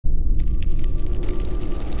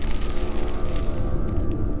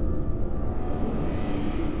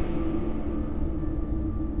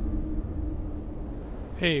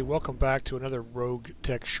Hey, welcome back to another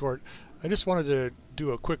ROGUETECH short. I just wanted to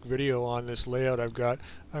do a quick video on this layout I've got.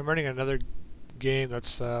 I'm running another game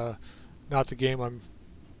that's not the game I'm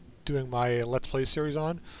doing my Let's Play series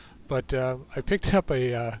on, but I picked up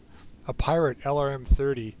a Pirate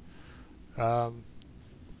LRM30 on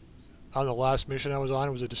the last mission I was on.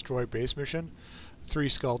 It was a destroy base mission, 3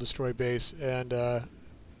 skull destroy base, and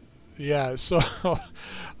yeah, so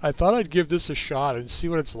I thought I'd give this a shot and see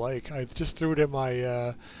what it's like. I just threw it in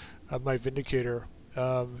my Vindicator.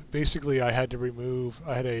 Basically, I had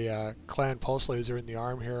a clan pulse laser in the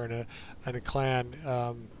arm here and a clan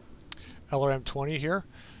LRM30 here,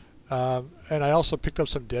 and I also picked up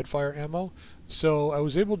some deadfire ammo. So I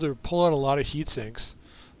was able to pull out a lot of heat sinks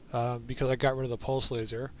because I got rid of the pulse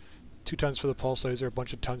laser. 2 tons for the pulse laser, a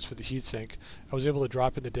bunch of tons for the heat sink. I was able to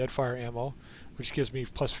drop in the deadfire ammo, which gives me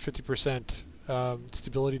plus 50%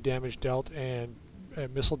 stability damage dealt and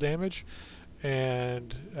missile damage,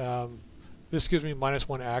 and this gives me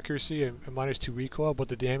 -1 accuracy and -2 recoil, but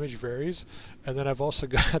the damage varies. And then I've also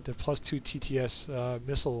got the +2 TTS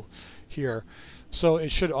missile here, so it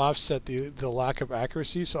should offset the lack of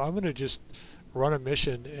accuracy. So I'm going to just run a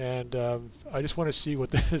mission, and I just want to see what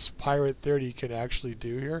this Pirate 30 can actually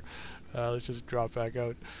do here. Let's just drop back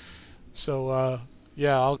out. So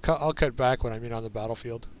yeah, I'll cut back when I'm on the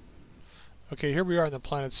battlefield. Okay, here we are on the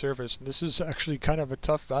planet's surface, and this is actually kind of a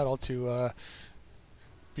tough battle to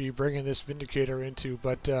be bringing this Vindicator into,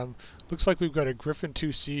 but looks like we've got a Griffin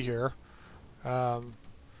 2C here,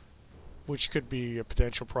 which could be a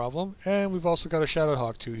potential problem, and we've also got a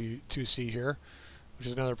Shadowhawk 2C here, which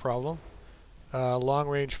is another problem.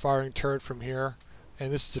 Long-range firing turret from here,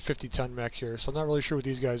 and this is a 50-ton mech here, so I'm not really sure what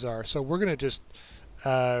these guys are. So we're going to just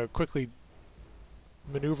quickly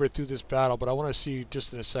maneuver through this battle, but I want to see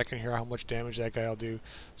just in a second here how much damage that guy will do.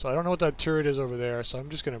 So I don't know what that turret is over there, so I'm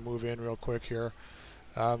just going to move in real quick here.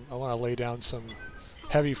 I want to lay down some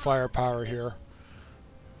heavy firepower here.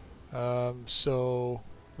 So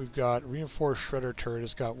we've got reinforced shredder turret.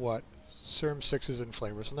 It's got what? Serum 6s and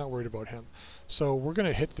flamers. I'm not worried about him. So we're going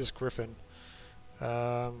to hit this Griffin.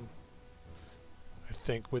 I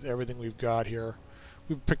think with everything we've got here.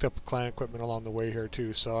 We've picked up clan equipment along the way here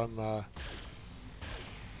too, so I'm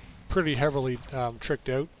pretty heavily tricked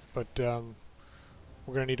out, but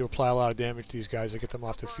we're going to need to apply a lot of damage to these guys to get them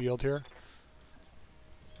off the field here.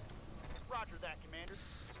 Roger that, Commander.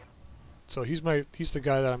 So he's the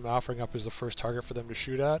guy that I'm offering up as the first target for them to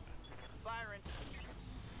shoot at. Firing.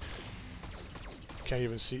 Can't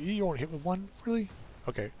even see. You won't hit with one? Really?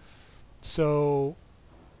 Okay. So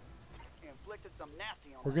Inflicted some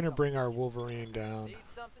nasty on we're going to bring our Wolverine down Need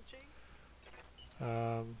something, Chief?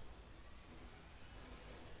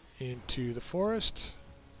 into the forest.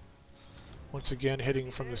 Once again,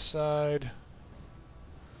 hitting from the side.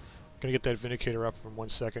 Gonna get that Vindicator up in 1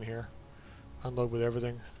 second here. Unload with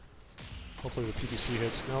everything. Hopefully the PPC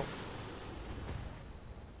hits. Nope.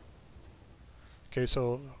 Okay,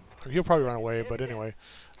 so he'll probably run away, but anyway,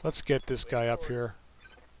 let's get this guy up here.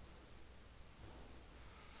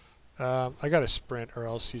 I got to sprint, or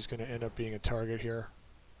else he's going to end up being a target here.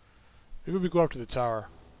 Maybe we go up to the tower.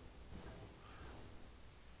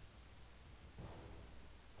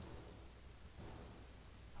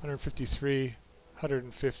 $153,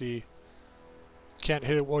 150. Can't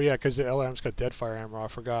hit it. Well, yeah, because the LRM's got deadfire ammo. I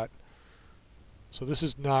forgot. So this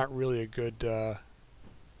is not really a good. On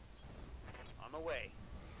the way.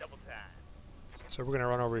 Double time. So we're going to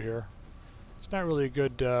run over here. It's not really a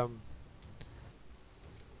good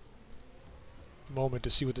moment to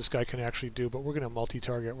see what this guy can actually do, but we're going to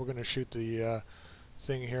multi-target. We're going to shoot the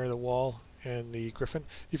thing here, the wall, and the Griffin.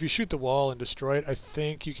 If you shoot the wall and destroy it, I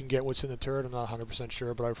think you can get what's in the turret. I'm not 100%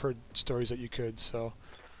 sure, but I've heard stories that you could, so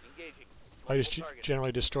Engaging. I just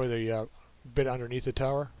generally destroy the bit underneath the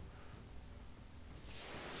tower.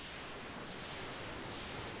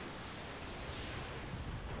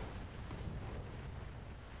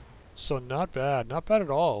 So not bad at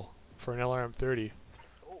all for an LRM30.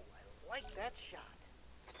 Oh, I like that shot.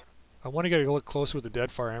 I want to get a look closer with the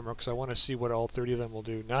deadfire ammo because I want to see what all 30 of them will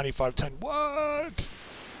do. 95-10. What?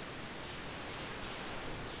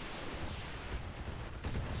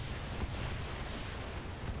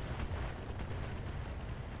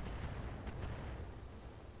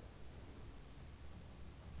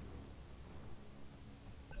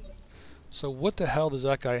 So what the hell does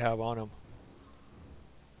that guy have on him?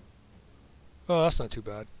 Oh, that's not too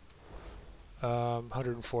bad.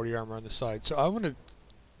 140 armor on the side. So I'm going to,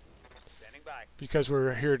 because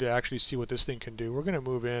we're here to actually see what this thing can do, we're going to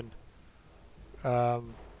move in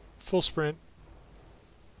full sprint,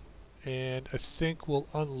 and I think we'll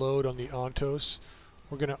unload on the Ontos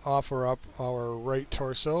We're going to offer up our right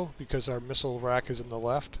torso because our missile rack is in the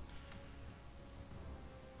left.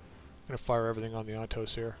 I'm going to fire everything on the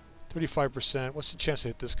Ontos here. 35%. What's the chance to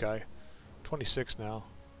hit this guy? 26 now.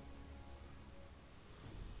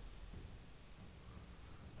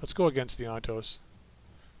 Let's go against the Ontos.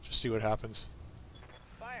 Just see what happens.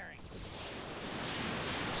 Firing.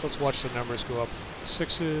 So let's watch the numbers go up.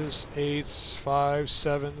 6s, 8s,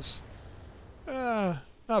 5s, 7s.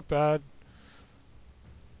 Not bad.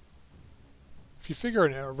 If you figure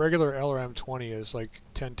a regular LRM30 is like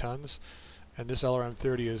 10 tons, and this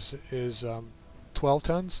LRM30 is 12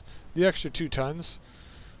 tons, the extra 2 tons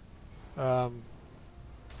kind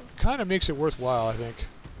of makes it worthwhile, I think.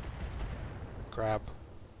 Crap.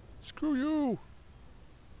 Screw you!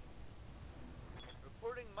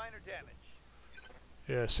 Reporting minor damage.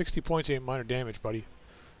 Yeah, 60 points ain't minor damage, buddy.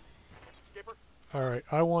 Skipper. Alright,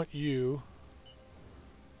 I want you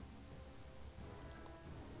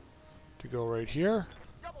to go right here.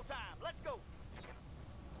 Double time. Let's go.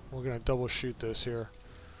 We're going to double shoot this here.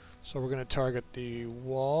 So we're going to target the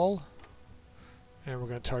wall, and we're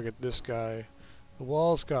going to target this guy. The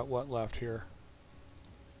wall's got what left here?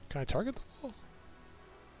 Can I target the wall?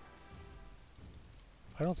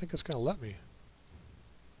 I don't think it's going to let me.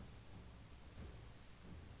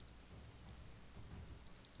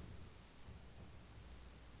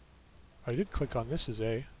 I did click on this as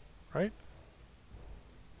A, right?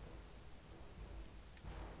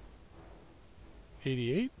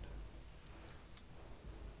 88?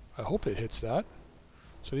 I hope it hits that.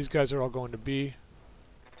 So these guys are all going to B.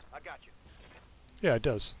 I got you. Yeah, it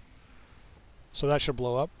does. So that should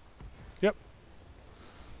blow up. Yep.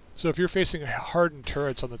 So if you're facing hardened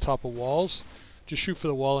turrets on the top of walls, just shoot for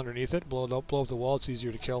the wall underneath it, blow up the wall, it's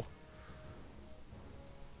easier to kill.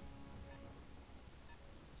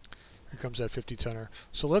 Here comes that 50-tonner.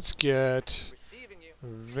 So let's get Receiving you.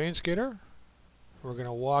 Vindicator. We're going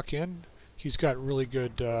to walk in. He's got really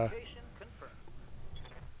good Location confirmed.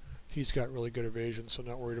 he's got really good evasion, so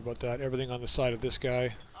not worried about that. Everything on the side of this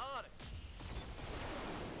guy. On it.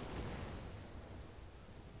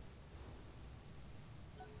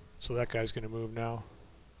 So that guy's going to move now.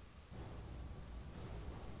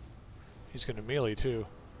 He's going to melee too.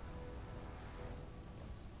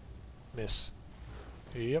 Miss.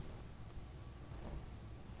 Yep.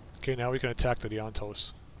 Okay, now we can attack the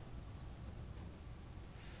Ontos.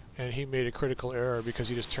 And he made a critical error because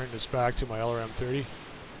he just turned his back to my LRM30.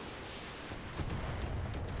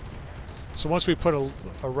 So once we put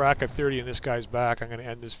a rack of 30 in this guy's back, I'm going to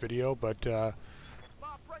end this video. But My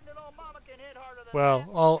pregnant old mama can hit harder than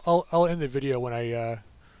well, that. I'll end the video when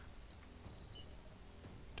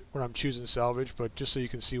I'm choosing salvage, but just so you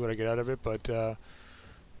can see what I get out of it. But we're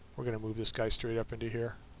going to move this guy straight up into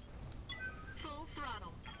here. Full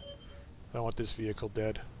throttle. I want this vehicle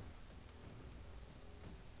dead.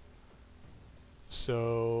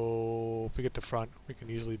 So if we get the front, we can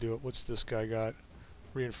easily do it. What's this guy got?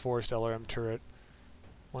 Reinforced LRM turret,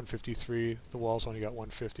 153. The wall's only got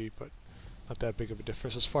 150, but not that big of a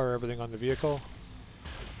difference. Let's fire everything on the vehicle.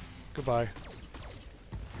 Goodbye.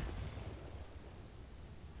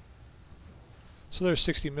 So there's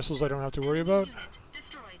 60 missiles I don't have to worry about. Unit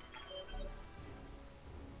destroyed.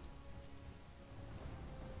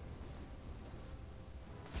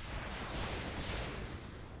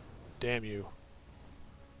 Damn you.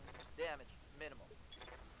 Damage minimal.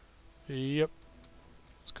 Yep.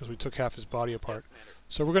 It's because we took half his body apart. Yes, Commander.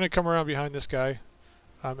 So we're going to come around behind this guy.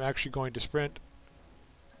 I'm actually going to sprint.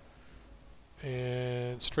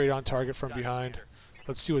 And straight on target from Got it, behind. Commander.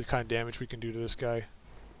 Let's see what kind of damage we can do to this guy.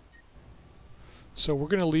 So we're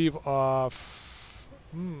going to leave off...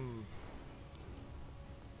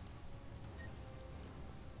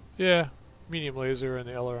 Yeah, medium laser and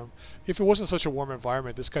the LRM. If it wasn't such a warm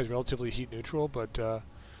environment, this guy's relatively heat neutral, but...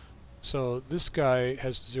 so this guy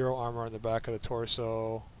has 0 armor on the back of the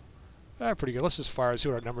torso. Pretty good. Let's just fire and see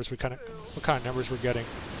what numbers what kind of numbers we're getting.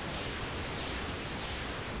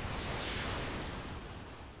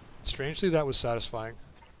 Strangely, that was satisfying.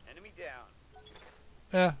 Enemy down.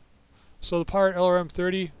 Yeah. So the Pirate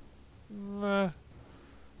LRM30,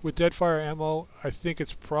 with Deadfire ammo, I think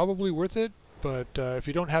it's probably worth it. But if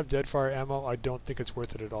you don't have Deadfire ammo, I don't think it's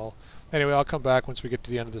worth it at all. Anyway, I'll come back once we get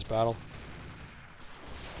to the end of this battle.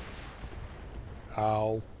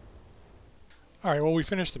 Ow. Alright, well, we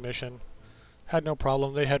finished the mission. Had no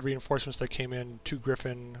problem. They had reinforcements that came in, 2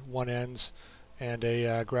 Griffin 1Ns and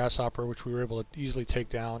a Grasshopper, which we were able to easily take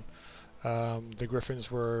down. The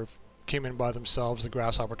Griffins were came in by themselves. The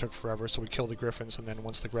grasshopper took forever, so we killed the griffins, and then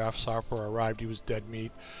once the grasshopper arrived, he was dead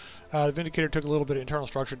meat. The Vindicator took a little bit of internal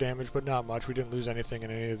structure damage, but not much. We didn't lose anything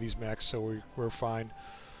in any of these mechs, so we're fine.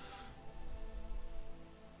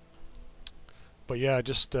 But yeah,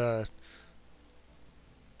 just so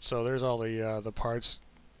there's all the parts.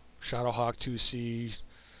 Shadowhawk 2C,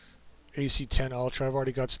 AC-10 Ultra. I've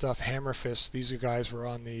already got stuff. Hammer Fist. These guys were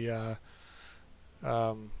on the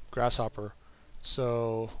Grasshopper.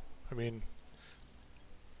 So, I mean,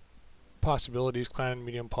 possibilities. Clan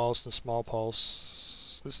Medium Pulse and Small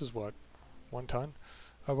Pulse. This is what? 1 ton?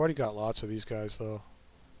 I've already got lots of these guys though.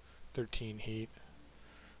 13 heat.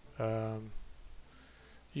 ERPPCs,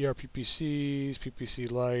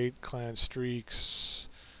 PPC Light, Clan Streaks,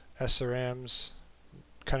 SRMs.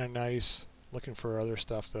 Kind of nice. Looking for other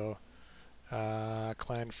stuff though.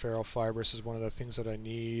 Clan Ferro Fibrous is one of the things that I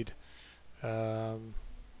need.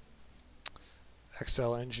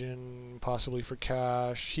 XL Engine possibly for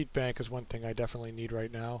cash. Heat Bank is one thing I definitely need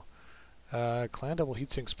right now. Clan Double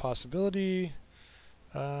Heatsinks possibility.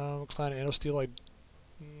 Clan Endosteel I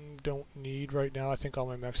don't need right now. I think all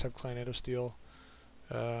my mechs have Clan Endosteel.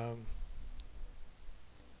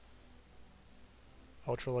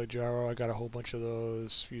 Ultralight Gyro, I got a whole bunch of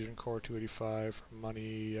those. Fusion Core 285 for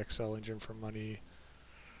money. XL Engine for money.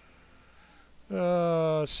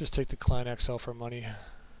 Let's just take the Clan XL for money.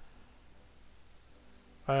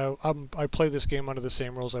 I play this game under the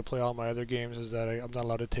same rules I play all my other games, is that I'm not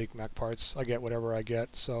allowed to take mech parts. I get whatever I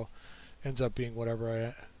get, so ends up being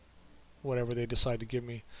whatever they decide to give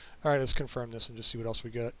me. Alright, let's confirm this and just see what else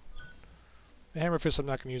we get. The Hammer Fist I'm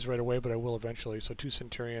not going to use right away, but I will eventually. So 2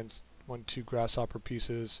 Centurions, 2 Grasshopper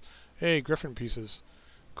pieces. Hey, Griffin pieces.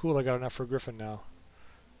 Cool, I got enough for Griffin now.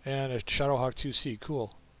 And a Shadowhawk 2C,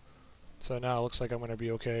 cool. So now it looks like I'm going to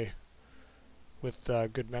be okay with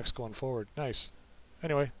good mechs going forward. Nice.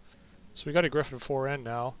 Anyway, so we got a Griffin 4N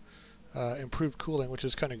now. Improved cooling, which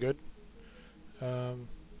is kind of good. And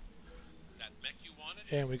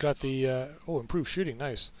we got the improved shooting,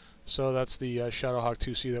 nice. So that's the Shadowhawk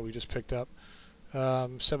 2C that we just picked up.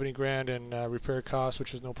 70 grand in repair costs,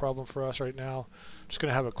 which is no problem for us right now. Just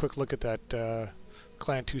gonna have a quick look at that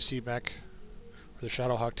Clan 2C mech, or the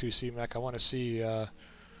Shadowhawk 2C mech. I want to see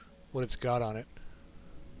what it's got on it,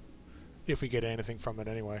 if we get anything from it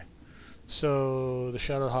anyway. So the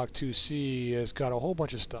Shadowhawk 2C has got a whole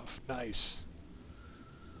bunch of stuff. Nice.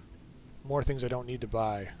 More things I don't need to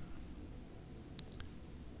buy.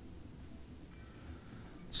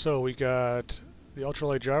 So we got the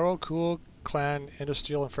Ultralight Gyro, cool. Clan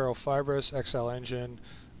Endosteel and Ferro Fibrous, XL Engine,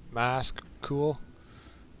 Mask, cool.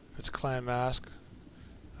 It's Clan Mask.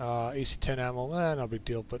 AC-10 ammo, no big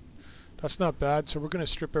deal, but that's not bad. So we're going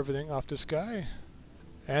to strip everything off this guy.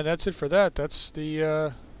 And that's it for that. That's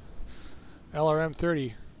the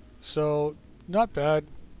LRM30. So, not bad,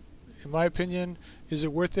 in my opinion. Is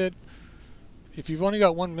it worth it? If you've only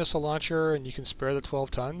got 1 missile launcher and you can spare the 12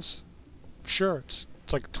 tons, sure, it's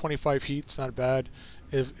like 25 heat, it's not bad.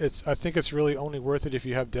 I think it's really only worth it if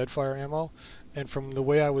you have deadfire ammo. And from the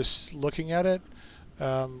way I was looking at it,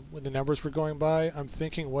 when the numbers were going by, I'm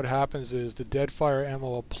thinking what happens is the deadfire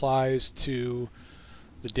ammo applies to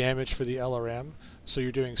the damage for the LRM. So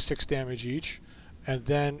you're doing 6 damage each, and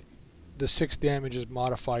then the 6 damage is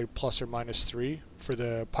modified plus or minus 3 for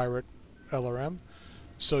the Pirate LRM.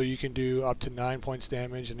 So you can do up to 9 points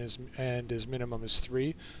damage, and his minimum is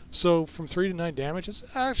 3. So from 3 to 9 damage is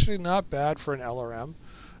actually not bad for an LRM.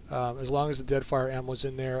 As long as the deadfire ammo is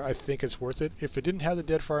in there, I think it's worth it. If it didn't have the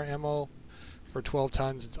deadfire ammo for 12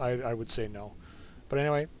 tons, I would say no. But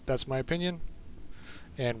anyway, that's my opinion,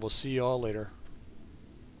 and we'll see you all later.